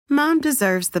Mom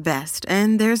deserves the best,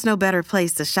 and there's no better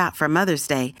place to shop for Mother's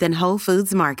Day than Whole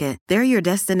Foods Market. They're your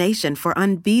destination for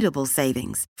unbeatable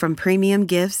savings, from premium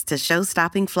gifts to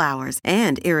show-stopping flowers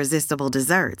and irresistible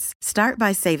desserts. Start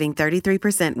by saving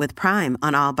 33% with Prime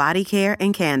on all body care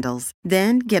and candles.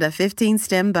 Then get a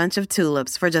 15-stem bunch of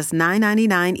tulips for just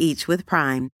 $9.99 each with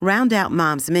Prime. Round out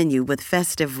Mom's menu with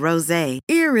festive rosé,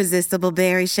 irresistible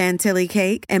berry chantilly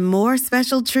cake, and more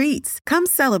special treats. Come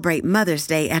celebrate Mother's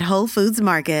Day at Whole Foods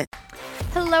Market.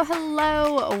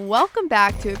 Hello. Welcome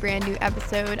back to a brand new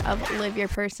episode of Live Your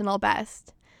Personal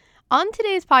Best. On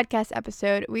today's podcast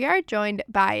episode, we are joined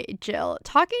by Jill,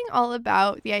 talking all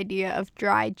about the idea of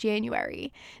dry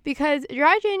January. Because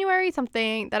dry January is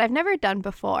something that I've never done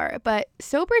before, but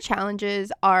sober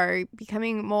challenges are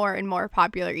becoming more and more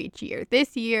popular each year.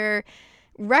 This year,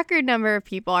 record number of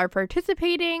people are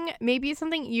participating. Maybe it's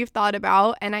something you've thought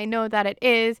about, and I know that it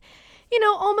is,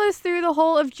 almost through the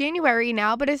whole of January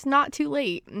now, but it's not too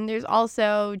late. And there's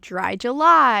also dry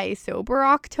July, sober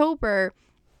October,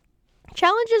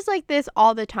 challenges like this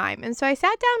all the time. And so I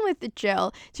sat down with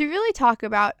Jill to really talk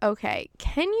about, okay,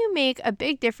 can you make a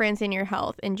big difference in your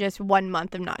health in just 1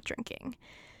 month of not drinking?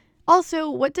 Also,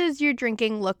 what does your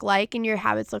drinking look like and your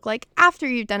habits look like after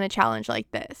you've done a challenge like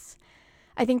this?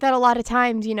 I think that a lot of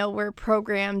times, we're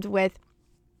programmed with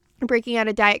breaking out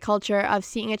of diet culture of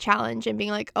seeing a challenge and being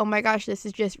like, oh my gosh, this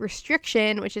is just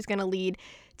restriction, which is going to lead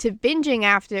to binging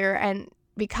after. And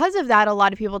because of that, a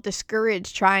lot of people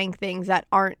discourage trying things that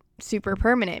aren't super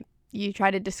permanent. You try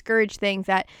to discourage things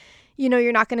that,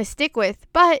 you're not going to stick with.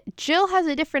 But Jill has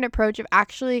a different approach of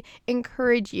actually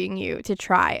encouraging you to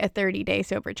try a 30-day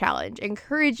sober challenge,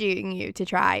 encouraging you to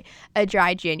try a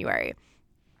dry January.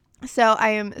 So I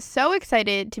am so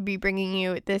excited to be bringing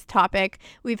you this topic.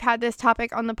 We've had this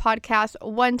topic on the podcast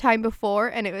one time before,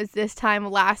 and it was this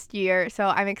time last year. So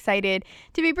I'm excited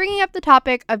to be bringing up the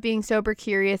topic of being sober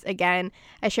curious again.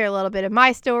 I share a little bit of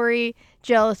my story.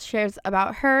 Jill shares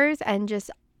about hers and just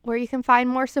where you can find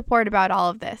more support about all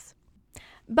of this.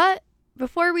 But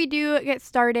before we do get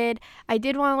started, I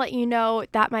did want to let you know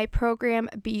that my program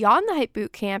Beyond the Hype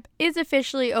Bootcamp is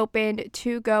officially opened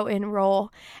to go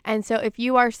enroll. And so if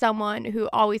you are someone who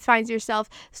always finds yourself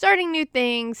starting new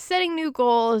things, setting new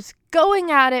goals,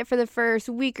 going at it for the first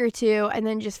week or two, and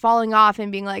then just falling off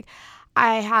and being like,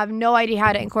 I have no idea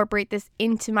how to incorporate this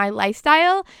into my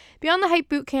lifestyle, Beyond the Hype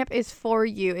Bootcamp is for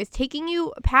you. It's taking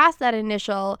you past that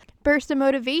initial burst of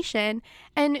motivation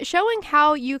and showing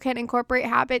how you can incorporate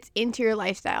habits into your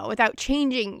lifestyle without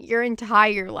changing your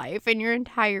entire life and your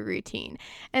entire routine.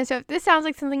 And so if this sounds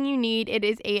like something you need, it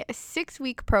is a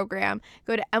 6-week program.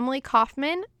 Go to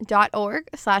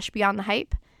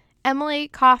emilykaufman.org/beyondthehype,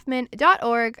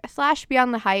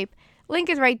 emilykaufman.org/beyondthehype. Link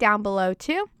is right down below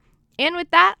too. And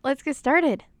with that, let's get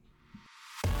started.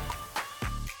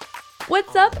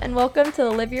 What's up, and welcome to the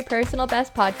Live Your Personal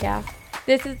Best podcast.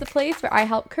 This is the place where I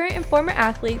help current and former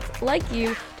athletes like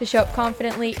you to show up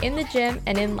confidently in the gym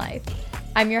and in life.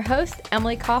 I'm your host,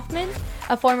 Emily Kaufman,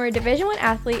 a former Division I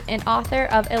athlete and author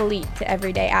of Elite to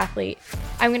Everyday Athlete.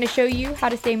 I'm going to show you how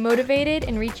to stay motivated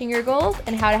in reaching your goals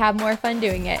and how to have more fun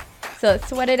doing it. So let's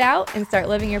sweat it out and start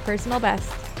living your personal best.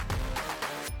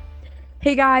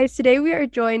 Hey guys, today we are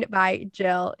joined by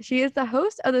Jill. She is the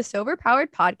host of the Sober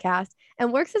Powered podcast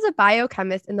and works as a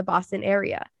biochemist in the Boston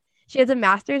area. She has a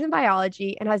master's in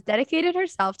biology and has dedicated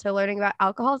herself to learning about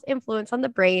alcohol's influence on the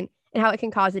brain and how it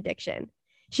can cause addiction.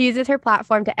 She uses her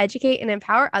platform to educate and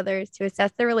empower others to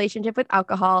assess their relationship with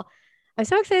alcohol. I'm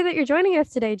so excited that you're joining us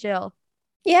today, Jill.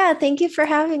 Yeah, thank you for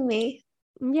having me.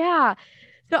 Yeah.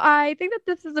 So I think that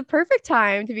this is a perfect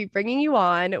time to be bringing you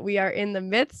on. We are in the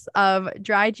midst of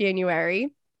dry January.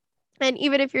 And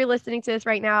even if you're listening to this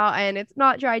right now and it's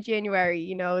not dry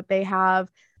January, they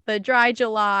have the dry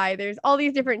July. There's all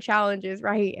these different challenges,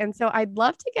 right? And so I'd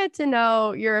love to get to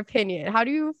know your opinion. How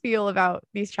do you feel about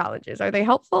these challenges? Are they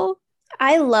helpful?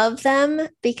 I love them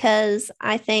because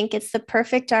I think it's the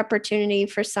perfect opportunity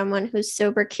for someone who's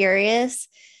sober curious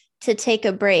to take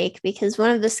a break, because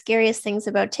one of the scariest things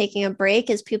about taking a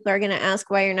break is people are going to ask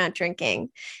why you're not drinking.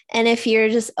 And if you're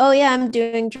just, oh yeah, I'm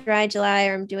doing dry July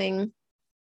or I'm doing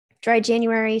dry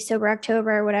January, sober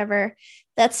October or whatever,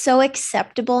 that's so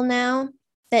acceptable now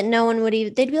that no one would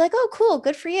even, they'd be like, oh, cool,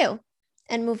 good for you,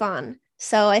 and move on.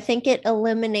 So I think it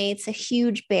eliminates a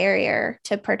huge barrier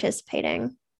to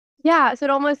participating. Yeah. So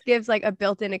it almost gives like a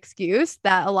built-in excuse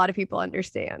that a lot of people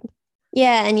understand.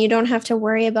 Yeah. And you don't have to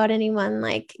worry about anyone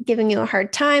like giving you a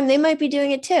hard time. They might be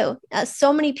doing it too.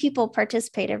 So many people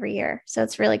participate every year. So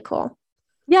it's really cool.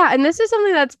 Yeah. And this is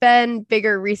something that's been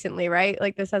bigger recently, right?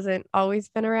 Like this hasn't always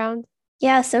been around.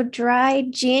 Yeah, so Dry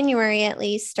January at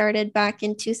least started back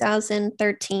in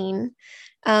 2013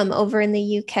 over in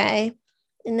the UK.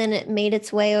 And then it made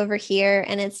its way over here,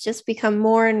 and it's just become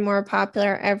more and more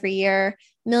popular every year.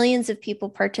 Millions of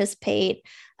people participate.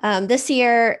 This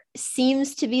year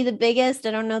seems to be the biggest.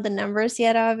 I don't know the numbers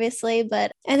yet, obviously,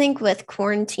 but I think with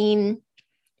quarantine,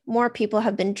 more people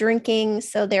have been drinking.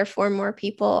 So therefore, more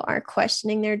people are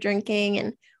questioning their drinking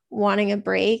and wanting a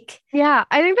break. Yeah,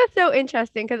 I think that's so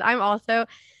interesting because I'm also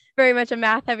very much a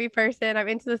math heavy person. I'm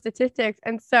into the statistics.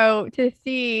 And so to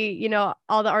see,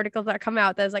 all the articles that come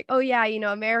out that's like, oh, yeah,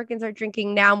 Americans are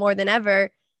drinking now more than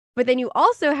ever. But then you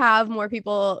also have more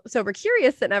people sober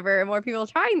curious than ever, and more people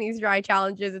trying these dry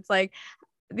challenges. It's like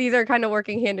these are kind of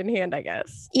working hand in hand, I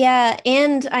guess. Yeah.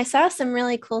 And I saw some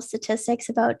really cool statistics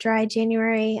about Dry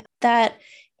January that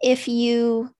if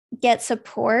you get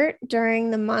support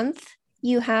during the month,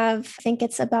 you have, I think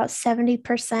it's about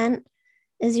 70%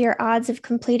 is your odds of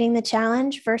completing the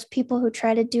challenge versus people who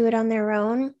try to do it on their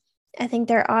own. I think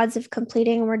their odds of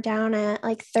completing were down at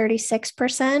like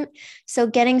 36%. So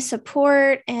getting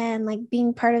support and like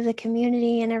being part of the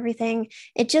community and everything,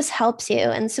 it just helps you.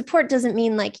 And support doesn't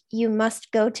mean like you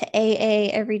must go to AA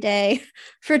every day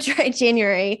for Dry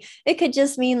January. It could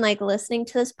just mean like listening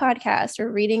to this podcast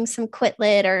or reading some Quit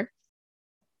Lit or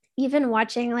even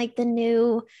watching like the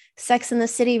new Sex and the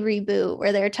City reboot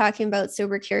where they're talking about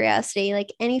sober curiosity,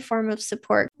 like any form of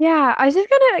support. Yeah, I was just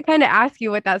gonna kind of ask you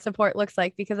what that support looks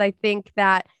like because I think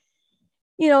that,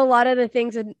 a lot of the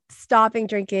things in stopping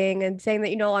drinking and saying that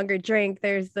you no longer drink,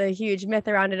 there's the huge myth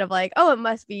around it of like, oh, it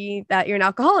must be that you're an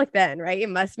alcoholic then, right? It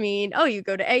must mean, oh, you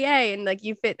go to AA and like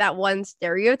you fit that one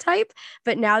stereotype.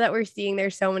 But now that we're seeing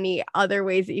there's so many other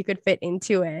ways that you could fit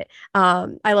into it.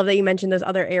 I love that you mentioned those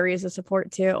other areas of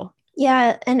support too.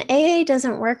 Yeah, and AA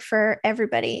doesn't work for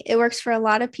everybody. It works for a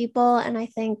lot of people. And I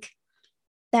think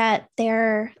that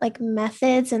their like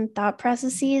methods and thought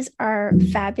processes are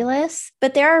fabulous.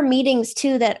 But there are meetings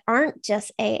too that aren't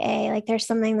just AA. Like there's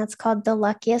something that's called the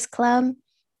Luckiest Club,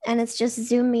 and it's just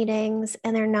Zoom meetings,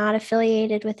 and they're not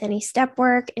affiliated with any step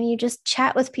work. And you just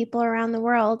chat with people around the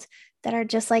world that are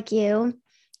just like you.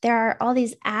 There are all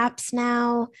these apps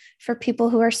now for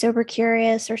people who are sober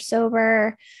curious or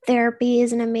sober. Therapy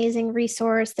is an amazing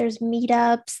resource. There's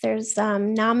meetups. There's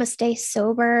Namaste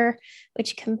Sober,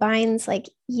 which combines like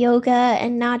yoga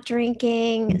and not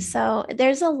drinking. So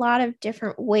there's a lot of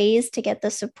different ways to get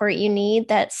the support you need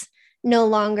that's no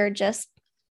longer just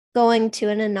going to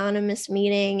an anonymous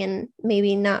meeting and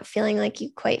maybe not feeling like you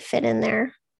quite fit in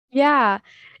there. Yeah.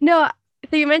 No,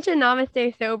 so you mentioned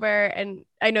Namaste Sober, and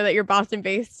I know that you're Boston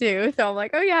based too. So I'm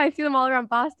like, oh yeah, I see them all around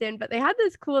Boston. But they had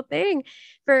this cool thing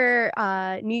for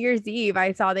New Year's Eve.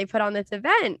 I saw they put on this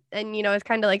event, and it's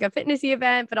kind of like a fitnessy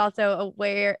event, but also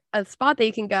a spot that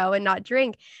you can go and not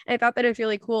drink. And I thought that it was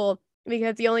really cool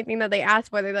because the only thing that they asked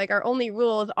for, they're like, our only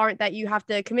rules aren't that you have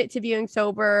to commit to being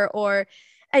sober or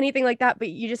anything like that, but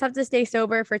you just have to stay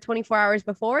sober for 24 hours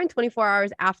before and 24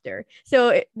 hours after.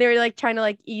 So they're like trying to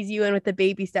like ease you in with the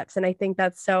baby steps. And I think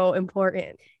that's so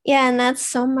important. Yeah, and that's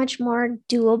so much more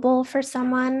doable for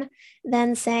someone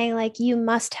than saying like you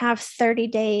must have 30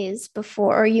 days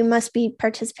before, or you must be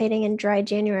participating in Dry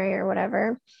January or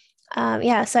whatever.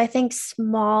 Yeah, so I think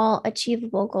small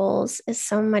achievable goals is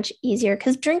so much easier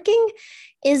because drinking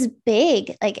is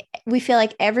big. Like we feel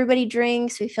like everybody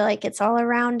drinks, we feel like it's all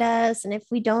around us. And if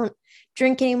we don't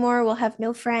drink anymore, we'll have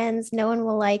no friends, no one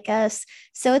will like us.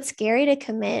 So it's scary to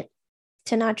commit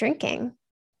to not drinking.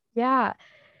 Yeah.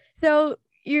 So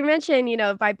you mentioned,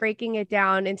 by breaking it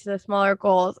down into the smaller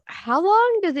goals, how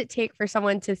long does it take for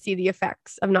someone to see the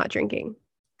effects of not drinking?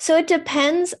 So it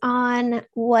depends on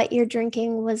what your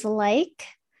drinking was like.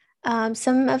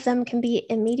 Some of them can be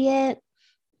immediate.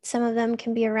 Some of them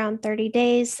can be around 30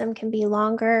 days. Some can be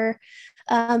longer.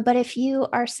 But if you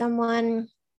are someone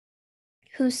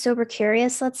who's sober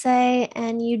curious, let's say,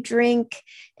 and you drink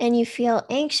and you feel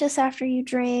anxious after you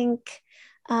drink,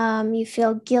 you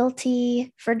feel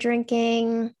guilty for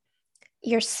drinking,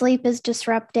 your sleep is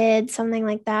disrupted, something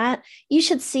like that, you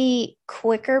should see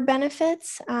quicker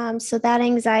benefits. So that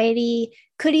anxiety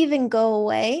could even go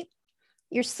away.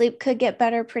 Your sleep could get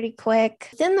better pretty quick.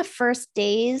 Within the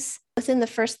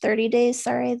first 30 days,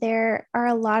 there are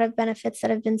a lot of benefits that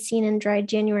have been seen in Dry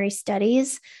January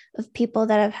studies of people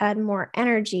that have had more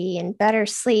energy and better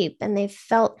sleep, and they've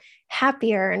felt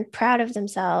happier and proud of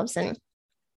themselves, and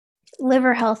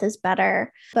liver health is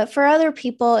better. But for other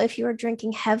people, if you were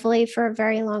drinking heavily for a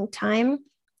very long time,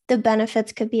 the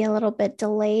benefits could be a little bit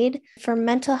delayed. For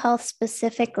mental health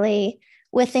specifically,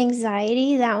 with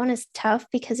anxiety, that one is tough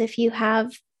because if you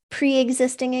have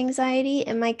pre-existing anxiety,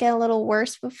 it might get a little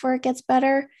worse before it gets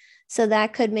better. So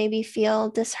that could maybe feel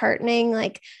disheartening.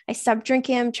 Like I stopped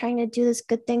drinking, I'm trying to do this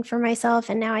good thing for myself,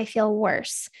 and now I feel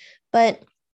worse. But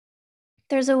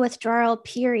there's a withdrawal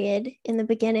period in the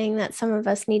beginning that some of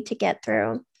us need to get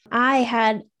through. I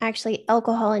had actually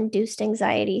alcohol induced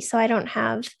anxiety. So I don't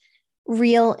have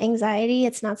real anxiety.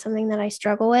 It's not something that I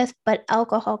struggle with, but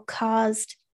alcohol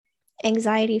caused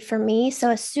anxiety for me. So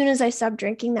as soon as I stopped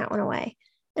drinking, that went away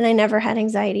and I never had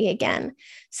anxiety again.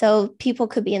 So people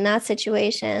could be in that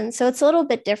situation. So it's a little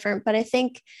bit different, but I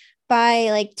think by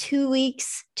like 2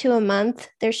 weeks to a month,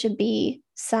 there should be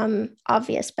some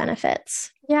obvious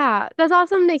benefits. Yeah, that's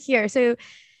awesome to hear. So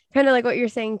kind of like what you're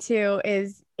saying too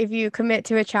is if you commit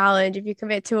to a challenge, if you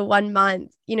commit to a 1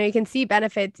 month, you can see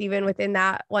benefits even within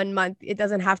that 1 month. It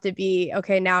doesn't have to be,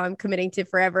 okay, now I'm committing to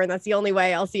forever and that's the only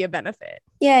way I'll see a benefit.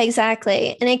 Yeah,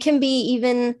 exactly. And it can be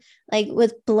even like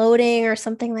with bloating or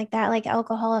something like that, like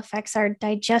alcohol affects our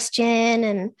digestion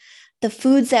and the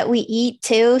foods that we eat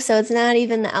too. So it's not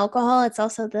even the alcohol, it's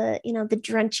also the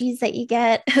drenchies that you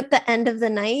get at the end of the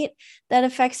night that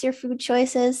affects your food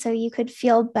choices. So you could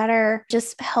feel better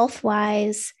just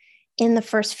health-wise in the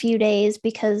first few days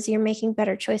because you're making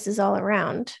better choices all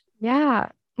around. Yeah.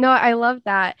 No, I love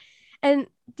that. And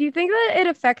do you think that it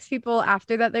affects people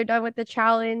after that they're done with the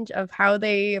challenge of how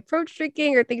they approach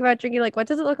drinking or think about drinking? Like, what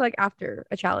does it look like after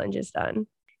a challenge is done?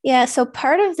 Yeah, so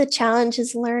part of the challenge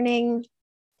is learning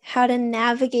how to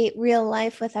navigate real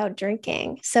life without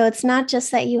drinking. So it's not just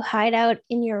that you hide out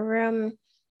in your room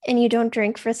and you don't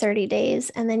drink for 30 days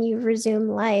and then you resume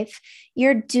life.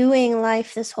 You're doing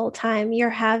life this whole time. You're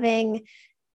having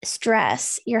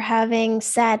stress, you're having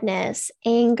sadness,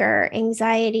 anger,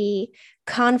 anxiety,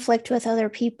 conflict with other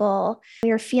people.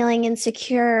 You're feeling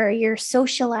insecure, you're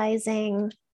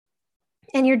socializing,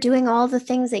 and you're doing all the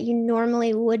things that you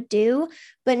normally would do,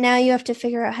 but now you have to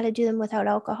figure out how to do them without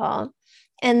alcohol.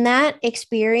 And that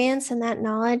experience and that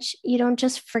knowledge, you don't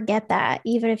just forget that,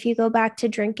 even if you go back to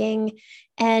drinking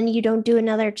and you don't do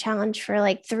another challenge for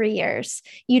like 3 years.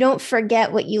 You don't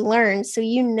forget what you learned. So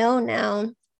you know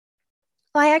now,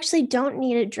 oh, I actually don't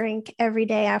need a drink every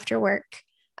day after work.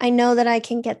 I know that I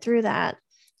can get through that.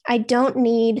 I don't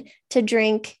need to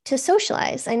drink to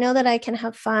socialize. I know that I can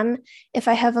have fun if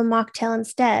I have a mocktail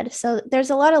instead. So there's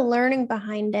a lot of learning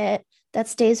behind it that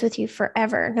stays with you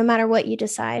forever, no matter what you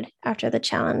decide after the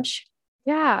challenge.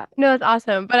 Yeah, no, it's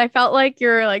awesome. But I felt like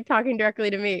you're like talking directly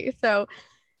to me. So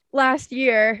last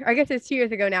year, I guess it's 2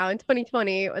 years ago now, in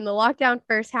 2020, when the lockdown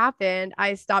first happened,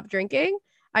 I stopped drinking.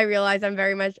 I realized I'm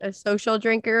very much a social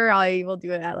drinker. I will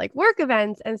do it at like work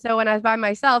events. And so when I was by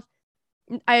myself,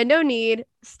 I had no need,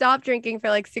 stopped drinking for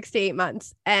like 6 to 8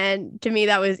 months. And to me,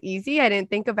 that was easy. I didn't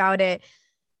think about it.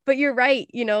 But you're right.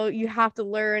 You have to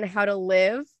learn how to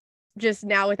live just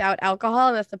now without alcohol.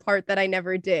 And that's the part that I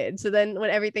never did. So then when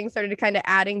everything started kind of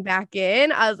adding back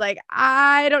in, I was like,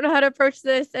 I don't know how to approach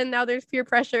this. And now there's peer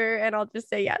pressure and I'll just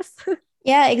say yes.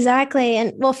 Yeah, exactly.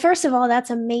 And well, first of all, that's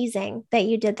amazing that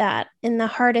you did that in the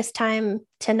hardest time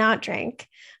to not drink.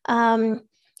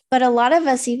 But a lot of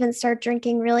us even start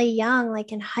drinking really young,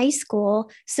 like in high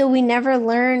school. So we never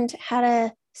learned how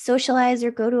to socialize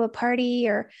or go to a party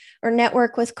or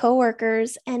network with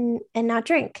coworkers and not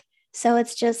drink. So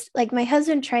it's just like my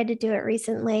husband tried to do it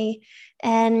recently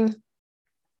and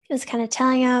was kind of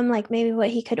telling him like maybe what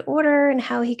he could order and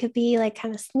how he could be like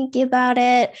kind of sneaky about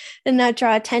it and not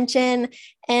draw attention.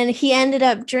 And he ended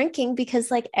up drinking because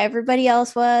like everybody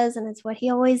else was, and it's what he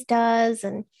always does.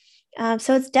 And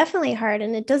so it's definitely hard.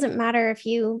 And it doesn't matter if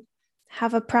you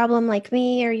have a problem like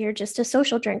me or you're just a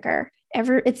social drinker.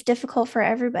 It's difficult for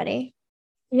everybody.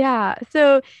 Yeah.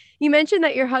 So you mentioned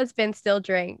that your husband still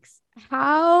drinks.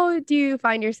 How do you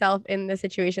find yourself in the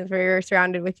situations where you're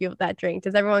surrounded with people that drink?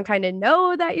 Does everyone kind of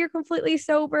know that you're completely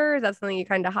sober? Is that something you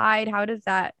kind of hide? How do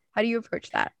you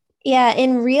approach that? Yeah,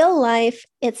 in real life,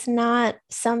 it's not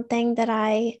something that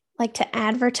I like to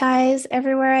advertise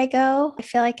everywhere I go. I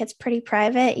feel like it's pretty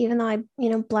private, even though I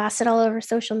blast it all over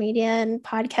social media and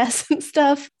podcasts and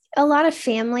stuff. A lot of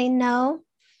family know,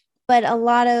 but a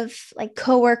lot of like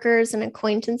coworkers and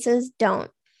acquaintances don't.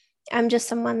 I'm just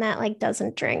someone that like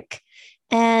doesn't drink.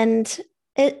 And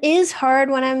it is hard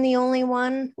when I'm the only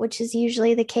one, which is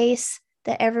usually the case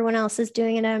that everyone else is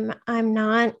doing it. I'm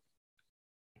not.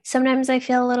 Sometimes I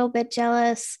feel a little bit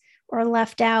jealous or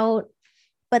left out,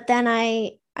 but then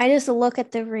I just look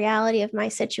at the reality of my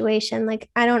situation. Like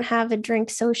I don't have a drink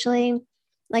socially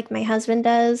like my husband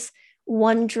does.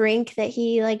 One drink that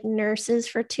he like nurses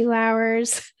for 2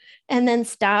 hours and then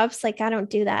stops. Like I don't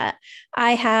do that.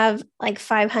 I have like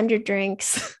 500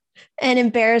 drinks and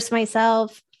embarrass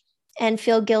myself and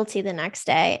feel guilty the next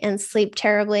day and sleep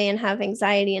terribly and have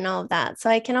anxiety and all of that. So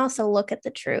I can also look at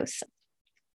the truth.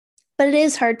 But it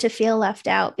is hard to feel left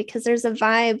out because there's a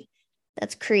vibe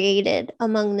that's created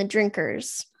among the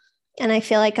drinkers. And I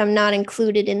feel like I'm not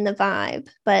included in the vibe.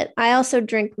 But I also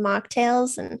drink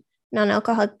mocktails and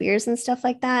non-alcoholic beers and stuff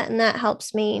like that. And that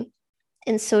helps me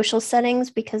in social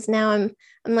settings because now I'm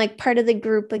like part of the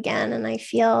group again. And I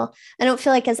don't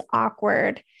feel like as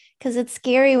awkward because it's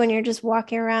scary when you're just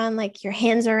walking around like your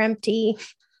hands are empty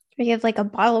or you have like a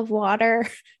bottle of water,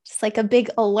 just like a big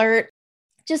alert,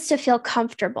 just to feel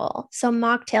comfortable. So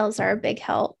mocktails are a big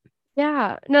help.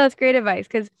 Yeah, no, that's great advice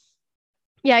because,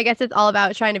 yeah, I guess it's all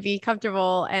about trying to be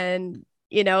comfortable. And,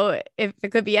 if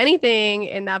it could be anything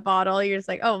in that bottle, you're just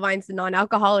like, oh, mine's a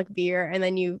non-alcoholic beer. And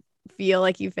then you feel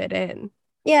like you fit in.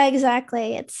 Yeah,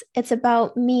 exactly. It's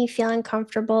about me feeling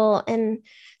comfortable. And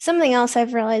something else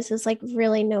I've realized is like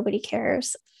really nobody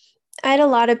cares. I had a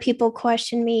lot of people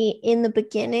question me in the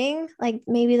beginning, like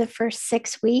maybe the first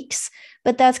 6 weeks,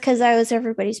 but that's because I was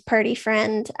everybody's party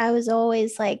friend. I was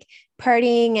always like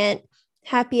partying at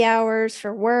happy hours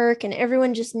for work, and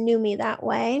everyone just knew me that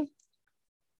way.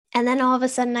 And then all of a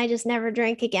sudden, I just never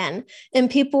drank again. And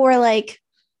people were like,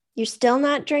 you're still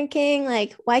not drinking?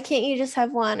 Like, why can't you just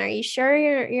have one? Are you sure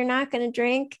you're not going to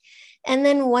drink? And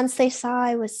then once they saw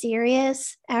I was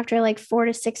serious, after like 4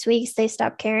 to 6 weeks, they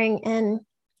stopped caring. And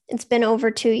it's been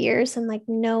over 2 years and like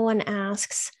no one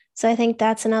asks. So I think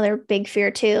that's another big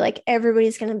fear too. Like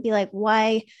everybody's going to be like,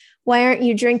 why aren't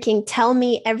you drinking? Tell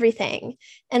me everything.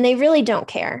 And they really don't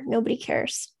care. Nobody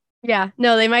cares. Yeah,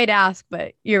 no, they might ask,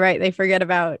 but you're right. They forget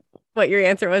about what your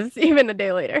answer was even a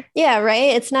day later. Yeah,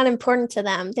 right. It's not important to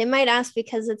them. They might ask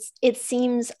because it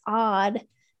seems odd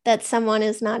that someone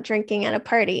is not drinking at a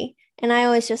party. And I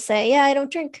always just say, yeah, I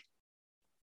don't drink.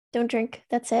 Don't drink.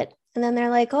 That's it. And then they're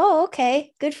like, oh,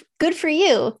 okay, good for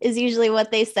you, is usually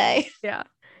what they say. Yeah,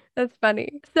 that's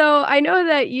funny. So I know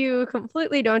that you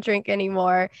completely don't drink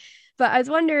anymore, but I was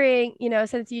wondering,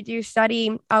 since you do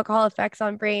study alcohol effects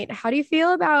on brain, how do you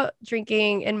feel about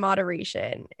drinking in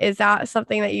moderation? Is that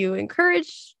something that you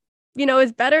encourage,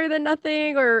 is better than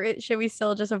nothing, or should we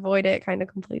still just avoid it kind of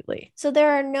completely? So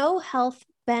there are no health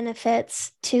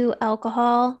benefits to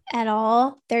alcohol at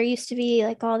all. There used to be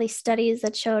like all these studies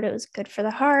that showed it was good for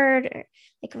the heart, or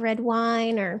like red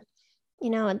wine, or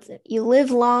you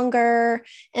live longer,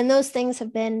 and those things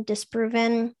have been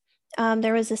disproven.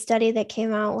 There was a study that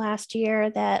came out last year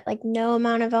that like no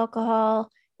amount of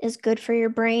alcohol is good for your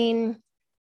brain.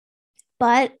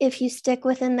 But if you stick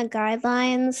within the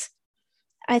guidelines,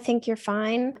 I think you're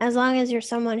fine as long as you're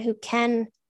someone who can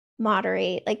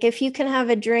moderate. Like if you can have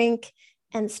a drink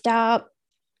and stop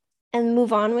and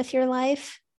move on with your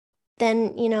life,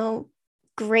 then,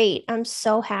 great. I'm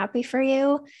so happy for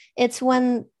you. It's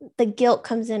when the guilt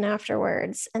comes in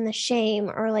afterwards and the shame,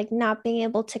 or like not being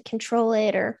able to control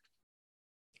it, or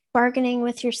bargaining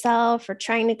with yourself, or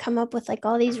trying to come up with like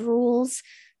all these rules.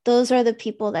 Those are the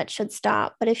people that should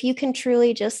stop. But if you can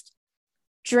truly just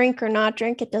drink or not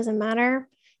drink, it doesn't matter,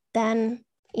 then,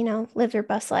 live your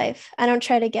best life. I don't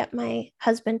try to get my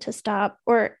husband to stop,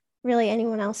 or really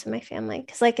anyone else in my family,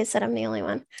 because like I said, I'm the only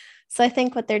one. So I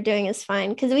think what they're doing is fine,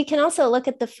 because we can also look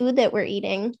at the food that we're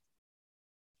eating.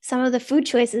 Some of the food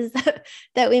choices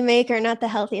that we make are not the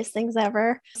healthiest things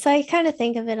ever. So I kind of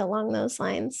think of it along those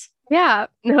lines. Yeah,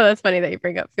 no, that's funny that you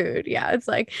bring up food. Yeah, it's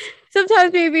like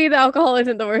sometimes maybe the alcohol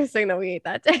isn't the worst thing that we ate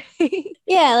that day.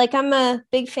 Yeah, like I'm a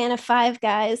big fan of Five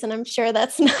Guys, and I'm sure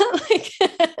that's not like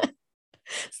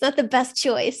it's not the best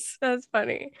choice. That's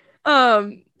funny.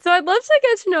 So I'd love to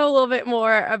get to know a little bit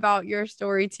more about your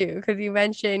story too, because you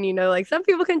mentioned, like some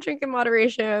people can drink in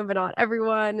moderation, but not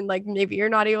everyone, and like maybe you're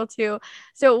not able to.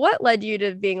 So what led you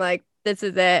to being like, this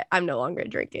is it, I'm no longer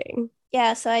drinking?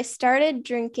 Yeah, so I started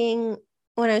drinking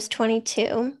when I was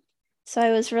 22. So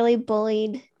I was really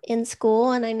bullied in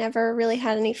school, and I never really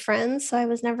had any friends. So I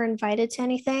was never invited to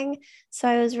anything. So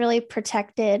I was really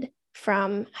protected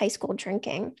from high school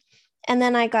drinking. And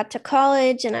then I got to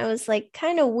college, and I was like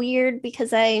kind of weird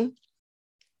because I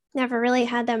never really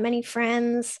had that many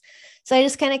friends. So I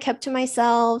just kind of kept to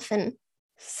myself and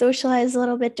socialized a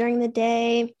little bit during the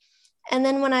day. And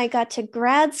then when I got to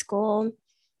grad school,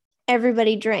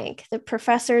 everybody drank. The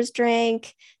professors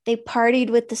drank. They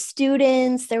partied with the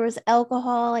students. There was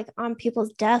alcohol like on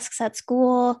people's desks at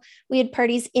school. We had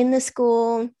parties in the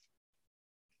school.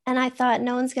 And I thought,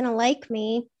 no one's going to like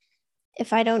me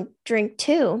if I don't drink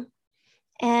too.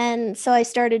 And so I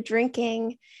started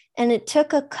drinking, and it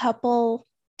took a couple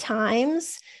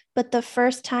times. But the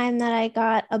first time that I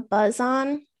got a buzz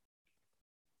on,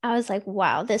 I was like,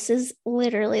 wow, this is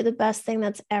literally the best thing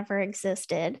that's ever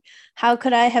existed. How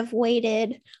could I have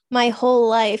waited my whole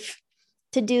life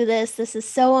to do this? This is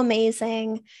so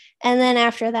amazing. And then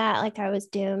after that, like I was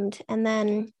doomed. And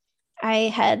then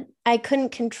I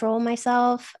couldn't control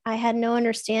myself. I had no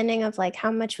understanding of like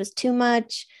how much was too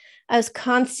much. I was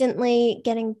constantly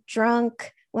getting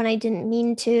drunk when I didn't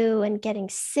mean to and getting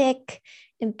sick,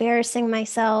 embarrassing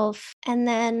myself. And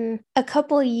then a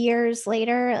couple years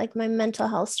later, like my mental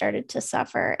health started to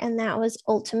suffer. And that was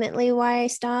ultimately why I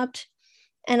stopped.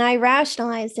 And I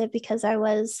rationalized it because I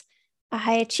was a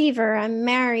high achiever. I'm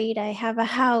married. I have a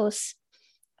house.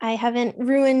 I haven't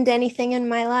ruined anything in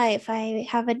my life. I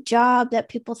have a job that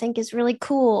people think is really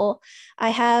cool. I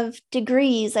have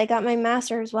degrees. I got my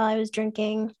master's while I was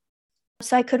drinking.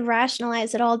 So I could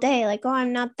rationalize it all day, like, oh,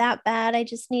 I'm not that bad. I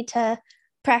just need to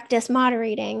practice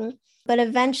moderating. But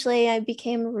eventually I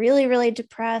became really, really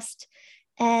depressed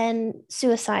and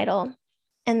suicidal.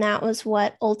 And that was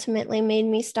what ultimately made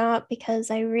me stop, because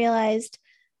I realized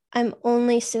I'm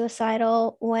only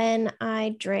suicidal when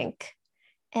I drink.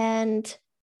 And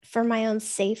for my own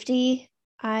safety,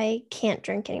 I can't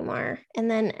drink anymore. And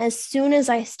then as soon as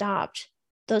I stopped,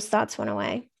 those thoughts went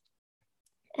away.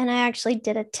 And I actually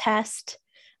did a test.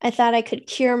 I thought I could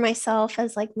cure myself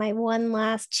as like my one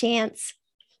last chance.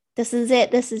 This is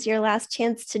it. This is your last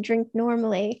chance to drink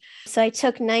normally. So I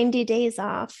took 90 days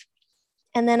off,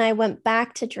 and then I went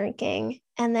back to drinking.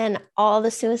 And then all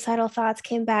the suicidal thoughts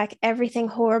came back. Everything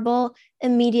horrible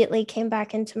immediately came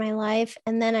back into my life.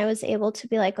 And then I was able to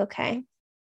be like, okay,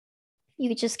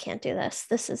 you just can't do this.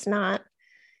 This is not,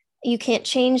 you can't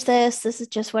change this. This is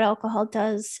just what alcohol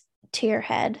does to your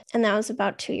head. And that was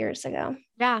about 2 years ago.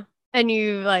 Yeah. And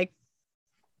you like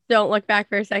don't look back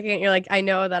for a second. You're like, I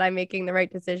know that I'm making the right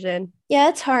decision. Yeah,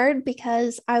 it's hard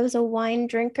because I was a wine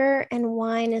drinker, and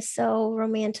wine is so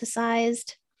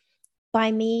romanticized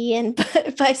by me and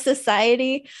by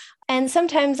society. And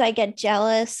sometimes I get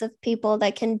jealous of people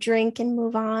that can drink and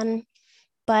move on.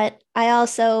 But I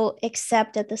also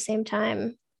accept at the same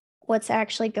time what's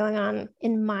actually going on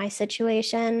in my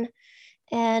situation.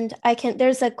 And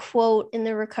there's a quote in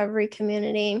the recovery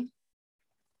community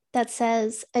that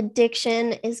says,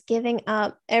 addiction is giving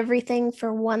up everything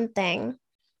for one thing,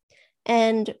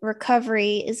 and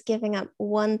recovery is giving up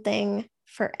one thing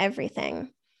for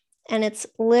everything. And it's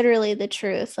literally the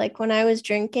truth. Like when I was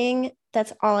drinking,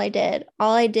 that's all I did.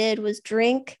 All I did was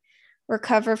drink,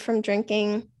 recover from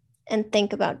drinking, and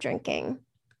think about drinking.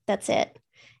 That's it.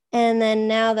 And then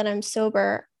now that I'm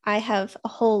sober, I have a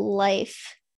whole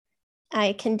life.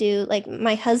 I can do, like,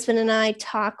 my husband and I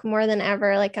talk more than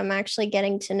ever. Like I'm actually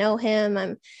getting to know him.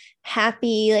 I'm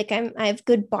happy. Like I have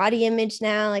good body image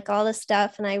now, like all this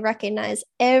stuff. And I recognize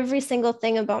every single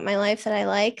thing about my life that I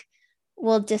like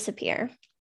will disappear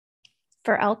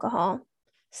for alcohol.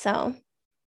 So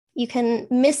you can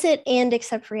miss it and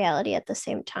accept reality at the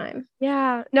same time.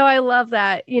 Yeah. No, I love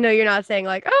that. You're not saying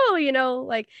like, oh,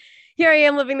 like here I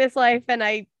am living this life and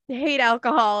I hate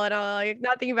alcohol and I'm like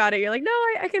nothing about it. You're like, no,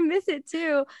 I can miss it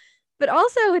too. But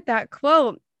also with that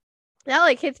quote, that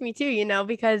like hits me too,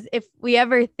 because if we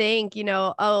ever think,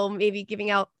 oh, maybe giving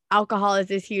out alcohol is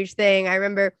this huge thing. I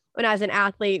remember when I was an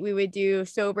athlete, we would do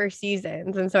sober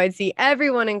seasons. And so I'd see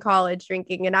everyone in college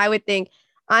drinking and I would think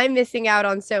I'm missing out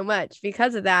on so much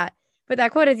because of that. But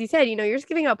that quote, as you said, you're just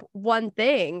giving up one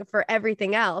thing for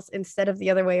everything else instead of the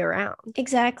other way around.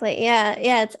 Exactly. Yeah.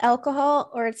 Yeah. It's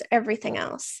alcohol or it's everything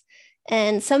else.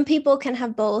 And some people can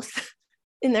have both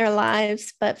in their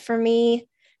lives. But for me,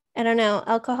 I don't know,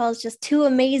 alcohol is just too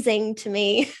amazing to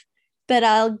me that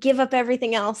I'll give up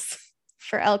everything else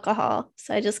for alcohol.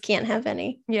 So I just can't have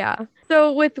any. Yeah.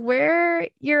 So with where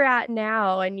you're at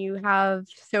now and you have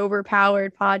Sober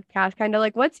Powered podcast, kind of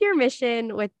like what's your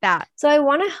mission with that? So I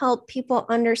want to help people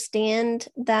understand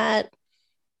that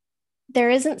there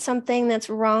isn't something that's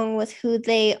wrong with who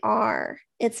they are.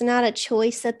 It's not a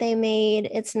choice that they made.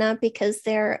 It's not because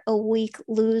they're a weak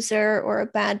loser or a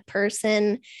bad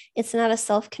person. It's not a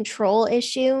self-control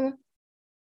issue.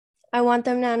 I want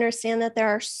them to understand that there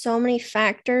are so many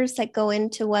factors that go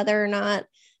into whether or not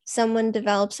someone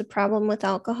develops a problem with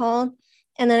alcohol,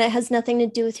 and that it has nothing to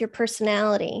do with your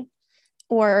personality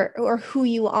or who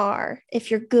you are,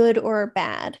 if you're good or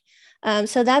bad.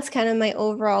 So that's kind of my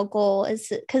overall goal, is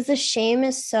because the shame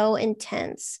is so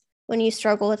intense when you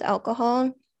struggle with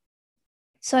alcohol.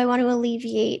 So I want to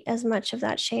alleviate as much of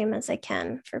that shame as I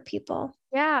can for people.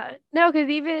 Yeah. No, because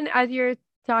even as you're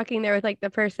talking there with like the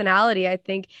personality, I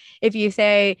think if you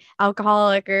say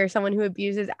alcoholic or someone who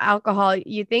abuses alcohol,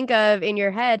 you think of in your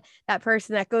head that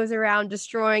person that goes around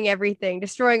destroying everything,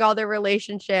 destroying all their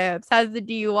relationships, has the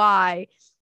DUI.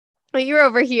 But you're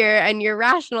over here and you're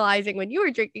rationalizing when you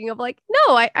were drinking of like,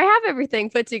 no, I have everything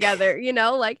put together,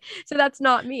 like, so that's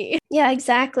not me. Yeah,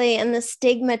 exactly. And the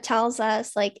stigma tells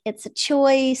us like it's a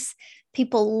choice.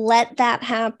 People let that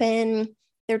happen.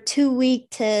 They're too weak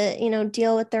to,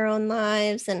 deal with their own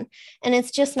lives. And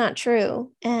it's just not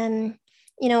true. And,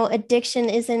 addiction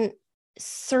isn't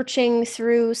searching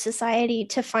through society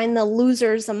to find the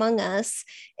losers among us.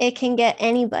 It can get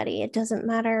anybody. It doesn't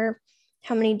matter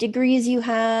how many degrees you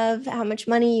have, how much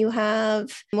money you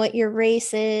have, what your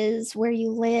race is, where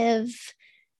you live,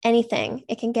 anything.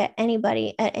 It can get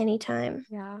anybody at any time.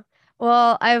 Yeah.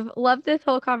 Well, I've loved this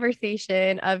whole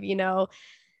conversation of,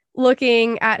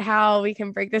 looking at how we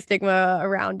can break the stigma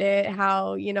around it,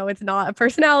 how, it's not a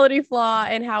personality flaw,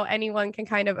 and how anyone can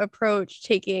kind of approach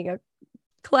taking a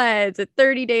cleanse at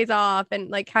 30 days off, and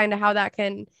like kind of how that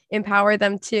can empower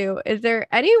them too. Is there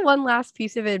any one last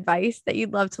piece of advice that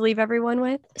you'd love to leave everyone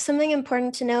with? Something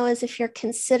important to know is if you're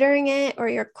considering it or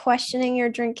you're questioning your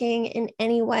drinking in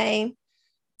any way,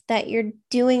 that you're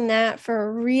doing that for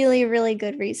a really, really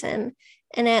good reason.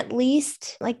 And at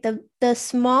least like the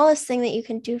smallest thing that you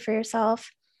can do for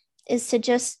yourself is to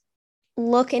just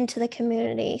look into the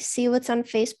community, see what's on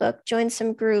Facebook, join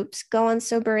some groups, go on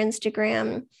Sober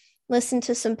Instagram, listen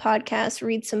to some podcasts,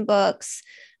 read some books,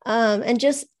 and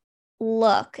just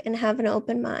look and have an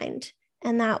open mind.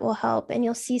 And that will help. And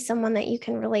you'll see someone that you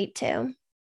can relate to.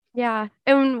 Yeah.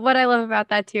 And what I love about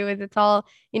that too is it's all,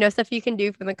 stuff you can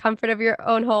do from the comfort of your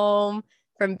own home,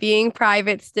 from being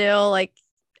private still. Like,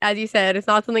 as you said, it's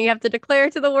not something you have to declare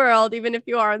to the world, even if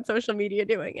you are on social media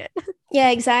doing it.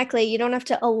 Yeah, exactly. You don't have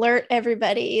to alert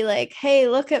everybody like, hey,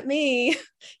 look at me.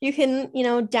 You can,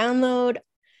 download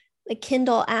the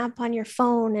Kindle app on your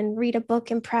phone and read a book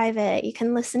in private. You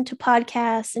can listen to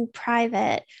podcasts in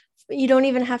private. You don't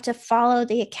even have to follow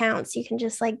the accounts. You can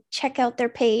just like check out their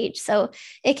page. So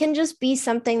it can just be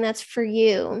something that's for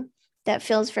you that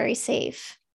feels very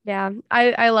safe. Yeah,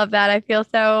 I love that. I feel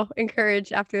so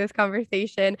encouraged after this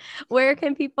conversation. Where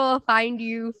can people find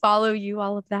you, follow you,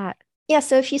 all of that? Yeah,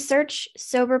 so if you search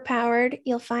Sober Powered,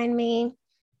 you'll find me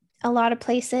a lot of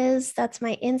places. That's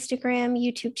my Instagram,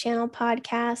 YouTube channel,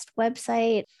 podcast,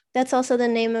 website. That's also the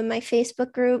name of my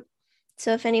Facebook group.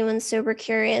 So if anyone's sober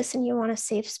curious and you want a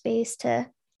safe space to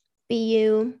be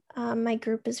you, my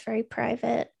group is very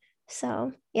private.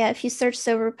 So yeah, if you search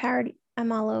Sober Powered,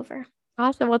 I'm all over.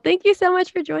 Awesome. Well, thank you so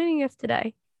much for joining us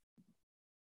today.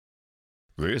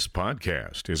 This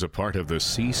podcast is a part of the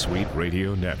C-Suite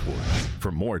Radio Network.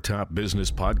 For more top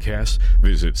business podcasts,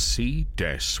 visit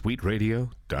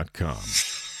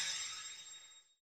c-suiteradio.com.